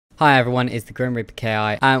Hi everyone, it's the Grim Reaper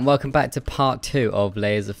KI, and welcome back to part 2 of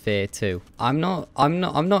Layers of Fear 2. I'm not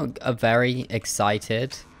very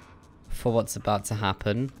excited for what's about to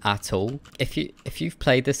happen at all. If you've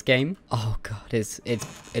played this game, oh god, it's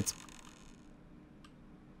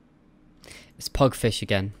Pugfish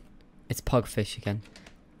again. It's Pugfish again.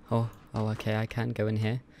 Oh, okay, I can go in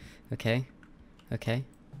here. Okay.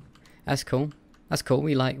 That's cool.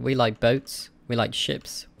 We like boats. We like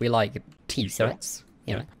ships. We like T-shirts.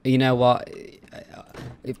 You know what?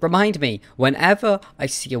 Remind me, whenever I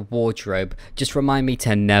see a wardrobe, just remind me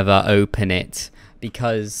to never open it.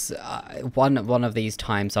 Because one of these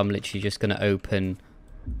times I'm literally just going to open...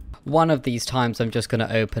 One of these times I'm just going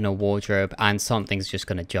to open a wardrobe and something's just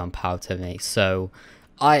going to jump out of me. So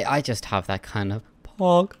I just have that kind of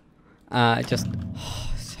pog. Just...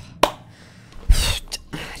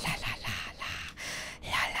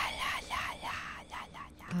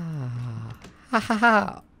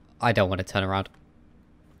 I don't want to turn around.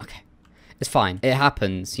 Okay. It's fine. It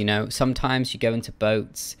happens, you know. Sometimes you go into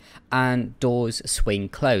boats and doors swing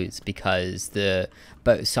closed because the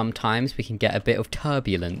boat, sometimes we can get a bit of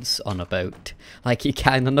turbulence on a boat. Like you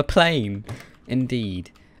can on a plane.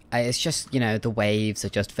 Indeed. It's just, you know, the waves are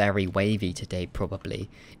just very wavy today probably.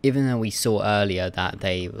 Even though we saw earlier that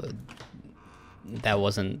there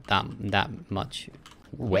wasn't that much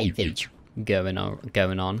wavage going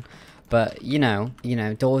on. But, you know,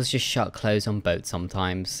 doors just shut close on boats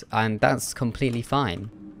sometimes, and that's completely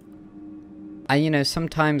fine. And, you know,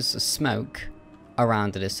 sometimes smoke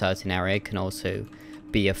around in a certain area can also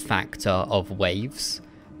be a factor of waves,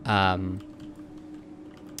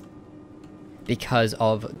 because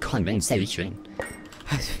of condensation.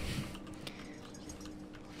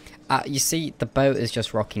 You see, the boat is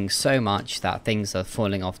just rocking so much that things are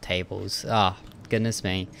falling off tables. Ah, goodness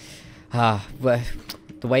me.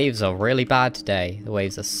 The waves are really bad today. The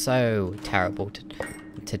waves are so terrible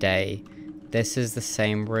today. This is the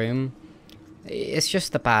same room. It's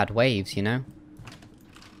just the bad waves, you know?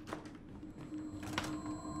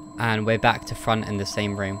 And we're back to front in the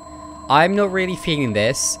same room. I'm not really feeling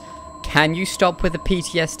this. Can you stop with the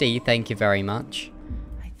PTSD? Thank you very much.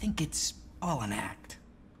 I think it's all an act.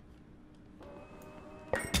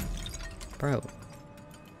 Bro.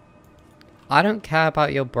 I don't care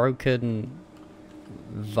about your broken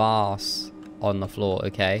vase on the floor,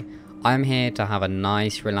 okay? I'm here to have a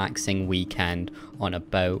nice relaxing weekend on a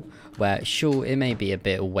boat where, sure, it may be a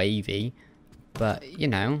bit wavy, but, you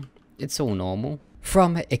know, it's all normal.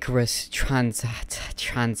 From Icarus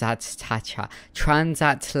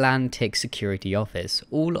Transatlantic Security Office,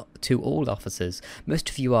 to all officers, most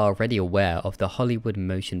of you are already aware of the Hollywood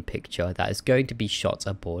motion picture that is going to be shot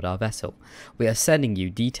aboard our vessel. We are sending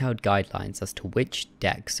you detailed guidelines as to which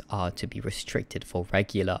decks are to be restricted for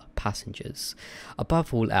regular passengers.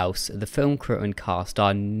 Above all else, the film crew and cast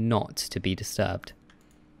are not to be disturbed.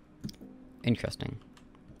 Interesting.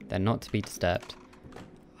 They're not to be disturbed.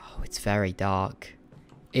 Oh, it's very dark.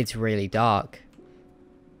 It's really dark.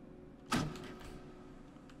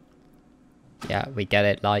 Yeah, we get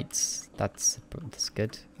it. Lights. That's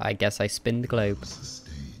good. I guess I spin the globe.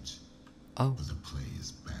 Oh.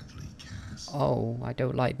 Oh, I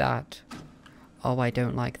don't like that. Oh, I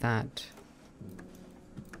don't like that.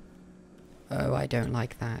 Oh, I don't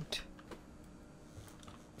like that.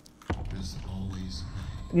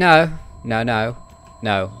 No. No,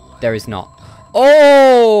 there is not.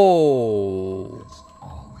 Oh!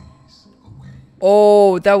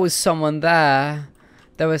 Oh, there was someone there.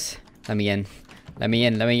 There was... Let me in. There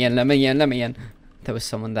was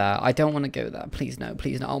someone there. I don't want to go there. Please no,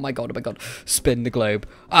 please no. Oh my god, Spin the globe.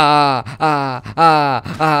 Open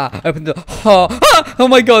the... Oh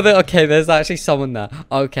my god. Okay, there's actually someone there.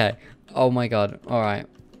 Okay. Oh my god. Alright.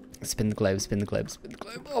 Spin the globe.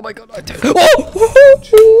 Oh my god, I don't... Oh!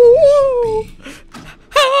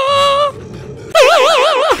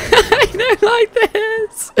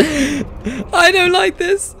 I don't like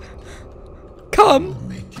this. Come.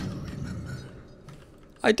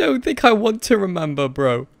 I don't think I want to remember,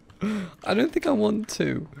 bro. I don't think I want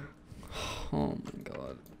to. Oh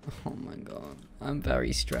my god. I'm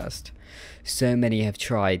very stressed. So many have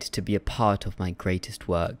tried to be a part of my greatest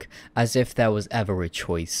work, as if there was ever a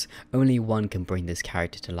choice. Only one can bring this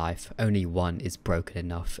character to life. Only one is broken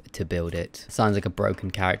enough to build it. Sounds like a broken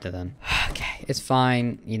character then. Okay, it's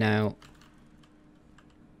fine, you know.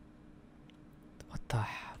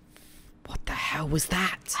 What the hell was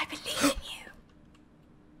that? I believe in you.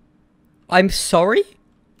 I'm sorry?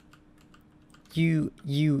 You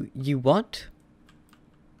what?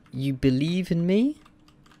 You believe in me?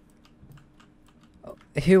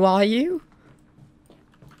 Who are you?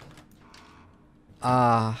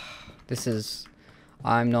 This is...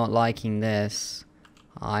 I'm not liking this.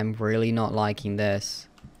 I'm really not liking this.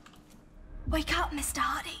 Wake up, Mr.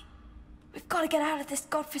 Hardy. We've got to get out of this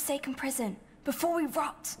godforsaken prison before we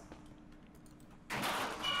rot.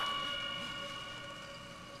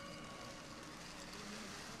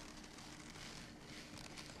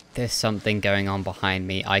 There's something going on behind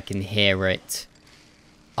me. I can hear it.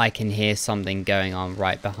 I can hear something going on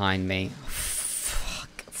right behind me.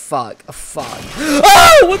 Fuck. Oh!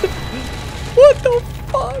 What the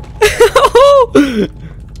fuck?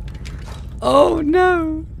 Oh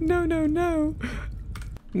no.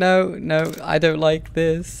 No, I don't like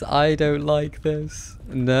this. I don't like this.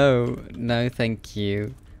 No, thank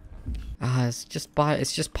you. It's just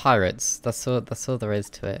pirates. That's all there is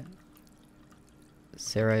to it.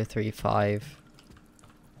 035.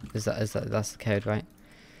 That's the code, right?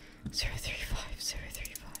 035.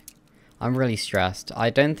 I'm really stressed.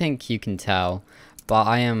 I don't think you can tell, but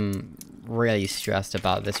I am really stressed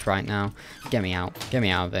about this right now. Get me out. Get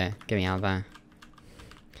me out of there. Get me out of there.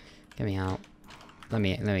 Get me out. Let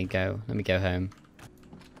me go. Let me go home.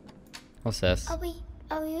 What's this? Are we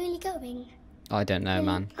really going? I don't know,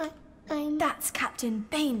 man. That's Captain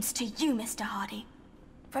Baines to you, Mr. Hardy.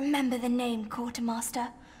 Remember the name, quartermaster,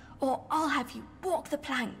 or I'll have you walk the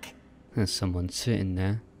plank. There's someone sitting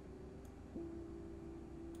there.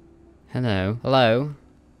 Hello,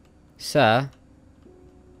 sir.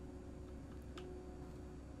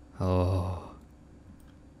 Oh.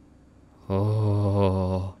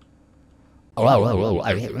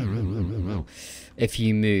 If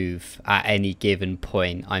you move at any given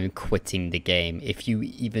point, I'm quitting the game. If you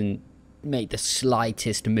even make the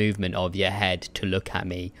slightest movement of your head to look at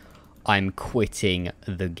me, I'm quitting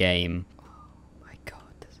the game. Oh my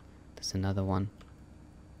god, there's another one.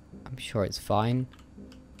 I'm sure it's fine.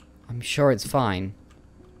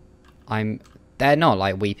 They're not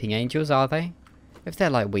like weeping angels, are they? If they're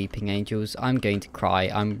like weeping angels, I'm going to cry.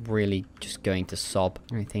 I'm really just going to sob.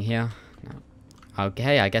 Anything here? No.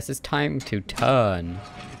 Okay, I guess it's time to turn.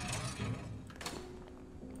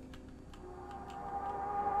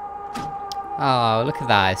 Oh, look at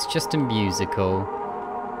that. It's just a musical.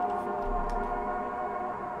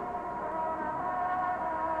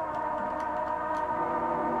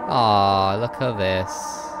 Oh, look at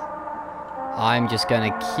this. I'm just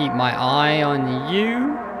gonna keep my eye on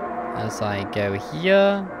you as I go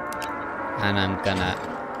here. And I'm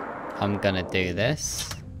gonna do this.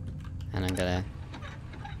 And I'm gonna...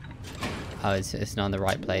 Oh, it's not in the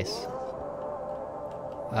right place.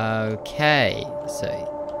 Okay,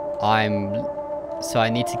 so I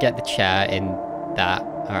need to get the chair in that.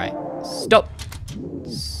 Alright, stop!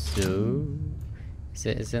 So... Is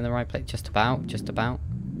it in the right place? Just about?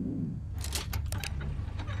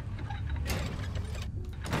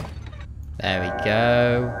 There we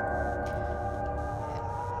go.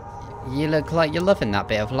 You look like you're loving that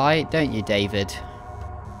bit of light, don't you, David? Do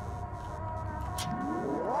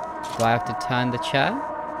I have to turn the chair?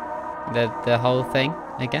 The whole thing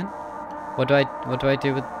again? What do I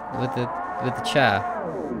do with the chair?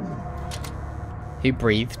 Who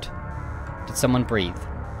breathed? Did someone breathe?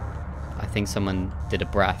 I think someone did a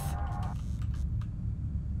breath.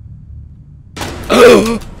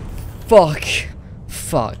 Fuck.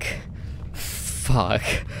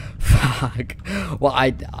 Well,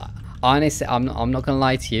 honestly, I'm not gonna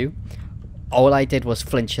lie to you. All I did was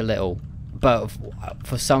flinch a little, but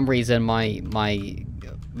for some reason my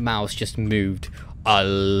mouse just moved a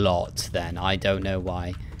lot. Then I don't know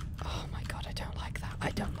why. Oh my god, I don't like that. I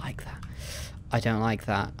don't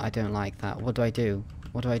like that. What do I do?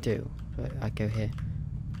 I go here.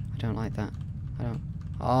 I don't like that.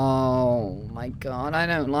 Oh my god, I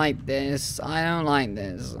don't like this. No. I don't like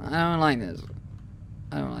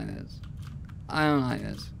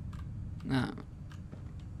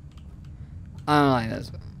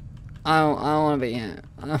this. I don't want to be here.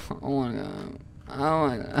 I don't want to go. I don't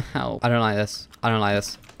want to help. I don't like this.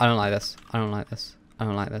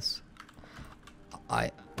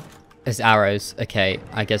 There's arrows. Okay,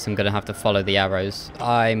 I guess I'm gonna have to follow the arrows.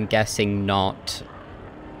 I'm guessing not.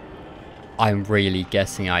 I'm really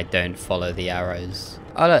guessing I don't follow the arrows.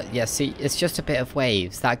 Oh look, yeah, see, it's just a bit of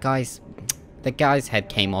waves. The guy's head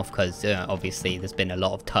came off because obviously there's been a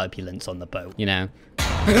lot of turbulence on the boat, you know.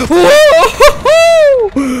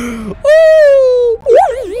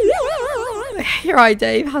 You're right,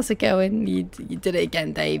 Dave. How's it going? You did it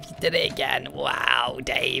again, Dave. You did it again. Wow,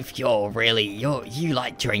 Dave. You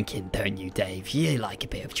like drinking, don't you, Dave? You like a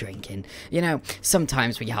bit of drinking. You know,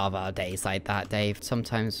 sometimes we have our days like that, Dave.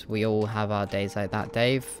 Sometimes we all have our days like that,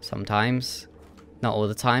 Dave. Sometimes. Not all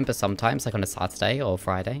the time, but sometimes, like on a Saturday or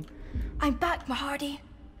Friday. I'm back, Mahardy.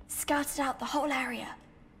 Scouted out the whole area.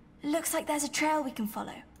 Looks like there's a trail we can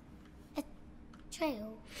follow. A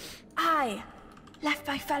trail? Aye. Left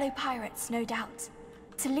by fellow pirates, no doubt.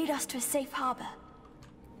 To lead us to a safe harbor.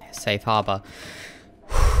 Safe harbor.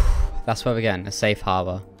 That's where we're going, a safe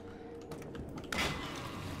harbor.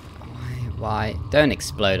 Why? Don't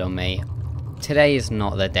explode on me. Today is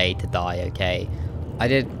not the day to die, okay? I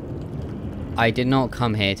did not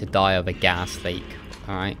come here to die of a gas leak,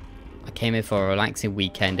 alright? I came here for a relaxing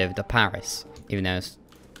weekend over to Paris, even though it's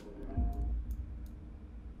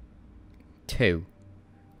 2.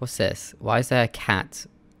 What's this? Why is there a cat?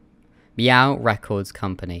 Meow Records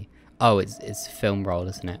Company. Oh, it's a film roll,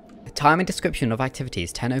 isn't it? The time and description of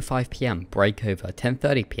activities: 10:05 p.m. Break over.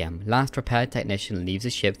 10:30 p.m. Last repair technician leaves the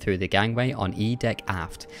ship through the gangway on E deck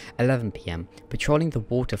aft. 11 p.m. Patrolling the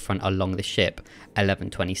waterfront along the ship.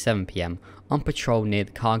 11:27 p.m. On patrol near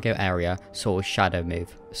the cargo area, saw a shadow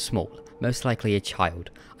move. Small, most likely a child.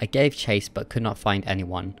 I gave chase but could not find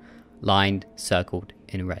anyone. Lined, circled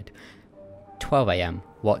in red. 12 a.m.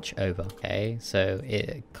 Watch over. Okay, so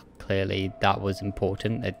clearly that was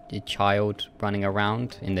important. A child running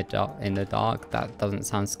around in the dark. That doesn't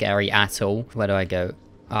sound scary at all. Where do I go?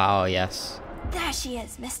 Oh yes. There she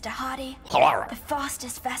is, Mr. Hardy. The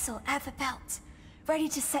fastest vessel ever built. Ready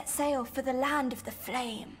to set sail for the land of the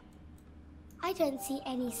flame. I don't see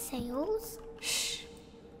any sails. Shh.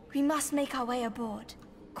 We must make our way aboard.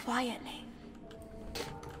 Quietly.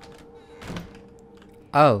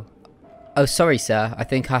 Oh, sorry, sir. I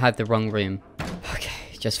think I had the wrong room.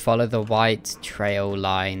 Okay, just follow the white trail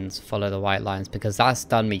lines. Follow the white lines, because that's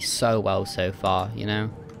done me so well so far, you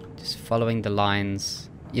know? Just following the lines.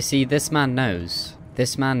 You see, this man knows.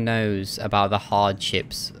 This man knows about the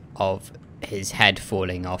hardships of his head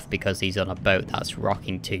falling off because he's on a boat that's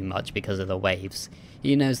rocking too much because of the waves.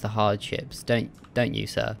 He knows the hardships. Don't you,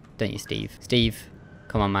 sir? Don't you, Steve? Steve,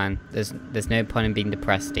 come on, man. There's no point in being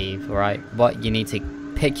depressed, Steve, alright? What you need to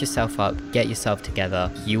pick yourself up, get yourself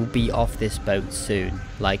together. You'll be off this boat soon,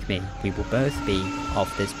 like me. We will both be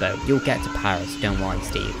off this boat. You'll get to Paris, don't worry,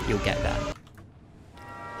 Steve. You'll get there.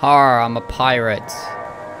 Har, I'm a pirate.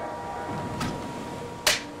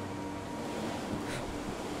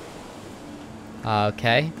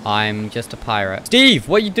 Okay, I'm just a pirate. Steve,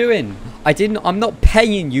 what are you doing? I'm not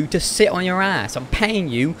paying you to sit on your ass. I'm paying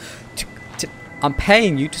you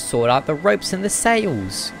to sort out the ropes and the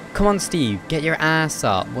sails. Come on, Steve, get your ass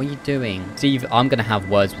up. What are you doing? Steve, I'm gonna have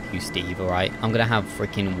words with you, Steve, alright? I'm gonna have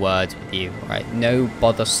freaking words with you, alright? No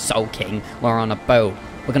bother sulking. We're on a boat.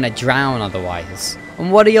 We're gonna drown otherwise.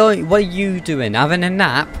 And what are you doing? Having a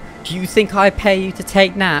nap? Do you think I pay you to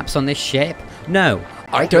take naps on this ship? No.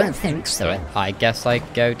 I don't think so. I guess I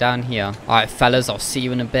go down here. Alright, fellas, I'll see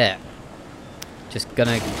you in a bit. Just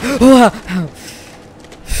gonna...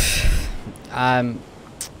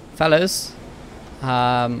 fellas,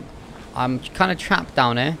 I'm kind of trapped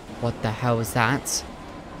down here. What the hell is that?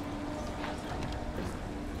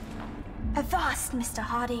 Avast, Mr.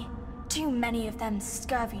 Hardy. Too many of them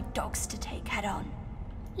scurvy dogs to take head on.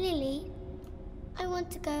 Lily, I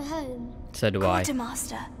want to go home. So do I.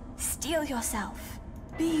 Quartermaster, steel yourself.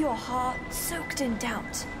 Be your heart soaked in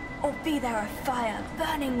doubt, or be there a fire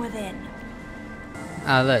burning within.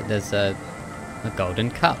 Ah, look, there's a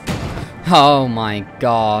golden cup. Oh my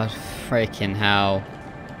god, freaking hell.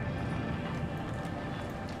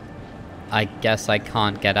 I guess I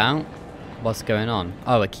can't get out? What's going on?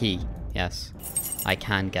 Oh, a key. Yes, I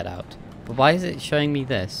can get out. But why is it showing me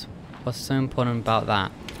this? What's so important about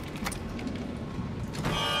that?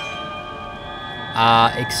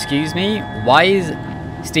 Excuse me? Why is...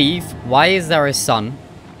 Steve, why is there a sun?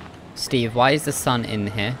 Steve, why is the sun in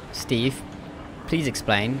here? Steve, please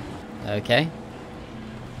explain. Okay.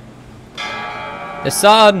 The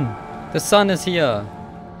sun! The sun is here!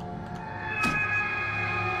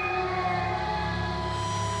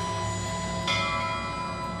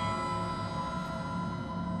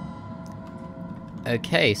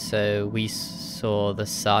 Okay, so we saw the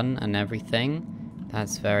sun and everything.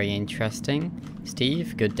 That's very interesting.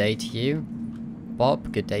 Steve, good day to you.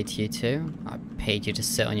 Bob, good day to you too. I paid you to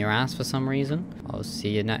sit on your ass for some reason. I'll see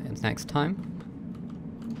you next time.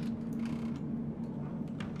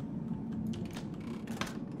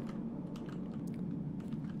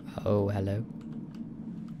 Oh, hello.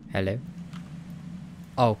 Hello.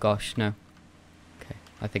 Oh gosh, no. Okay,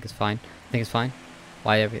 I think it's fine. I think it's fine.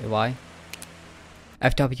 Why?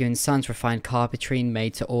 FW and Sons refined carpentry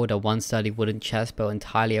made to order. One sturdy wooden chest built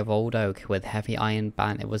entirely of old oak with heavy iron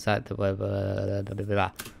band. It was at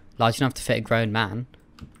the large enough to fit a grown man.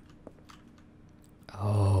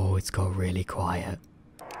 Oh, it's got really quiet.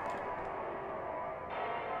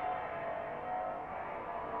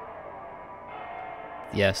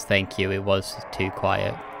 Yes, thank you. It was too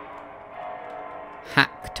quiet.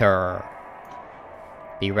 Hector.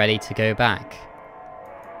 Be ready to go back.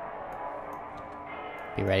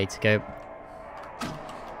 Be ready to go.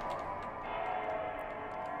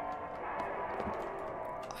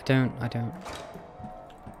 I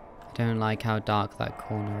don't like how dark that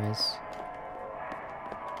corner is.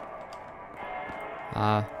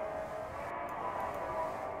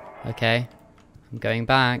 Okay. I'm going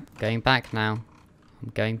back. Going back now. I'm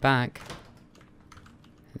going back.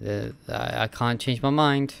 I can't change my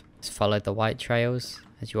mind. Just follow the white trails,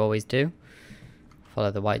 as you always do.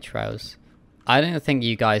 Follow the white trails. I don't think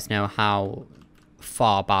you guys know how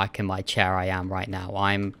far back in my chair I am right now.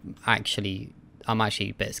 I'm actually a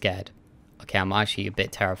bit scared. Okay, I'm actually a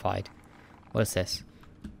bit terrified. What is this?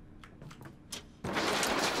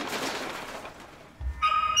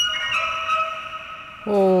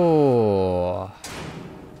 Oh.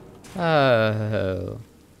 Oh.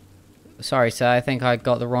 Sorry, sir. I think I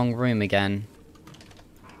got the wrong room again.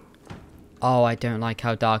 Oh, I don't like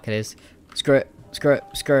how dark it is. Screw it. Screw it.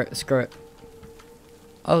 Screw it. Screw it.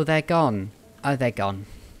 Oh, they're gone. Oh, they're gone.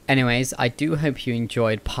 Anyways, I do hope you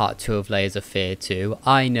enjoyed part 2 of Layers of Fear 2.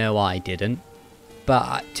 I know I didn't.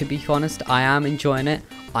 But to be honest, I am enjoying it.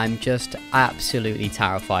 I'm just absolutely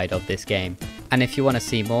terrified of this game. And if you want to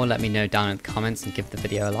see more, let me know down in the comments and give the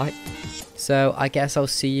video a like. So I guess I'll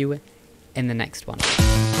see you in the next one.